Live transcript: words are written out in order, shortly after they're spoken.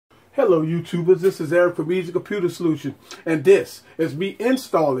Hello YouTubers, this is Eric from Easy Computer Solutions, and this is me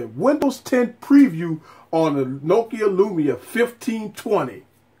installing Windows 10 Preview on the Nokia Lumia 1520.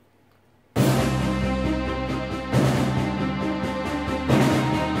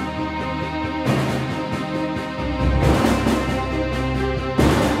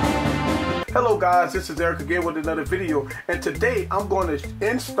 Hello guys, this is Eric again with another video, and today I'm going to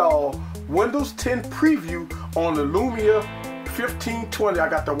install Windows 10 Preview on the Lumia 1520. I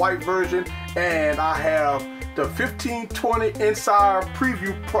got the white version and I have the 1520 Insider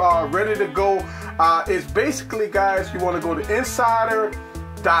Preview ready to go. It's basically, guys, you want to go to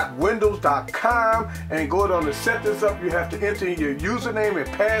insider.windows.com and go down to set this up. You have to enter in your username and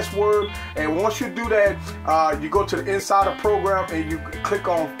password, and once you do that, you go to the Insider program and you click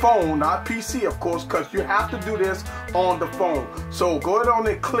on phone, not PC of course, because you have to do this on the phone. So go ahead on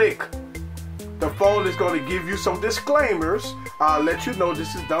and click. The phone is going to give you some disclaimers, let you know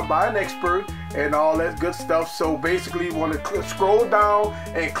this is done by an expert and all that good stuff. So basically you want to scroll down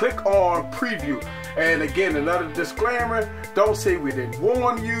and click on preview. And again, another disclaimer, don't say we didn't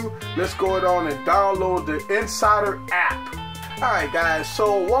warn you. Let's go on and download the Insider app. Alright guys,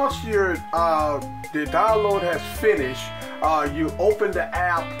 so once your the download has finished, you open the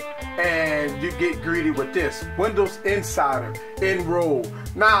app and you get greeted with this Windows Insider enroll.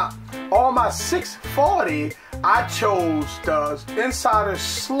 Now on my 640 I chose the Insider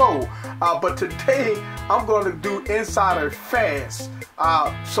slow, but today I'm going to do Insider fast.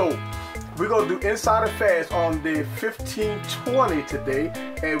 So we're going to do Insider fast on the 1520 today,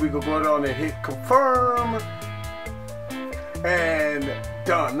 and we're going to go on and hit confirm and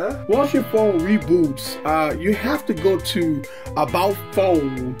done. Once your phone reboots, you have to go to About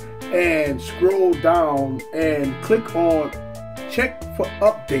Phone and scroll down and click on check for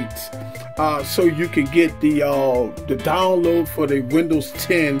updates, so you can get the download for the Windows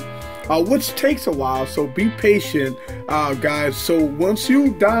 10, which takes a while, so be patient, guys. So once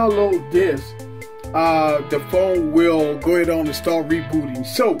you download this, the phone will go ahead on and start rebooting.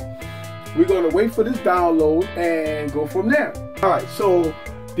 So we're going to wait for this download and go from there. Alright, so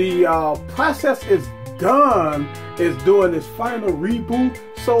the process is done, is doing this final reboot.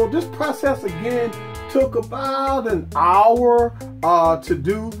 So this process again took about an hour to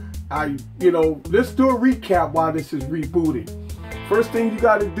do. Let's do a recap while this is rebooting. First thing you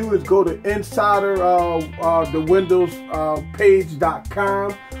got to do is go to Insider, the Windows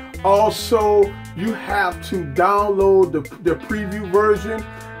page.com. Also, you have to download the preview version.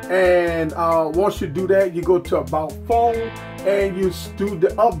 And once you do that, you go to About Phone and you do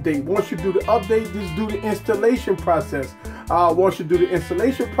the update. Once you do the update, just do the installation process. Once you do the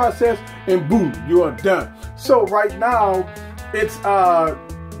installation process, and boom, you are done. So right now, it's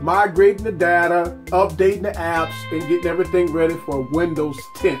migrating the data, updating the apps, and getting everything ready for Windows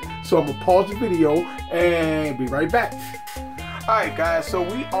 10. So I'm gonna pause the video and be right back. Alright guys, so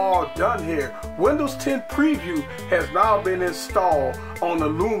we are done here. Windows 10 Preview has now been installed on the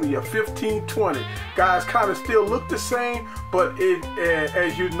Lumia 1520. Guys, kind of still look the same, but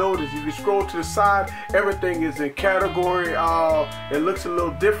as you notice, if you scroll to the side, everything is in category. It looks a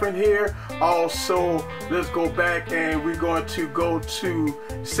little different here. Also, let's go back and we're going to go to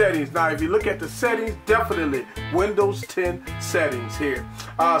settings. Now, if you look at the settings, definitely Windows 10 settings here.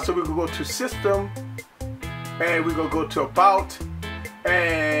 So we can go to System, and we're going to go to About,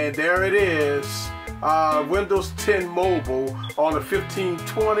 and there it is. Windows 10 Mobile on the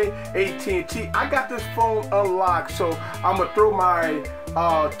 1520 AT&T. I got this phone unlocked, so I'm going to throw my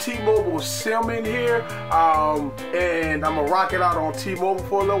T-Mobile SIM in here, and I'm going to rock it out on T-Mobile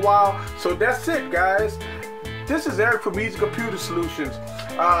for a little while. So that's it, guys. This is Eric from Easy Computer Solutions.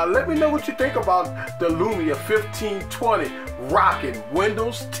 Let me know what you think about the Lumia 1520 rocking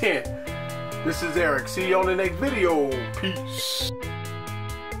Windows 10. This is Eric. See you on the next video. Peace.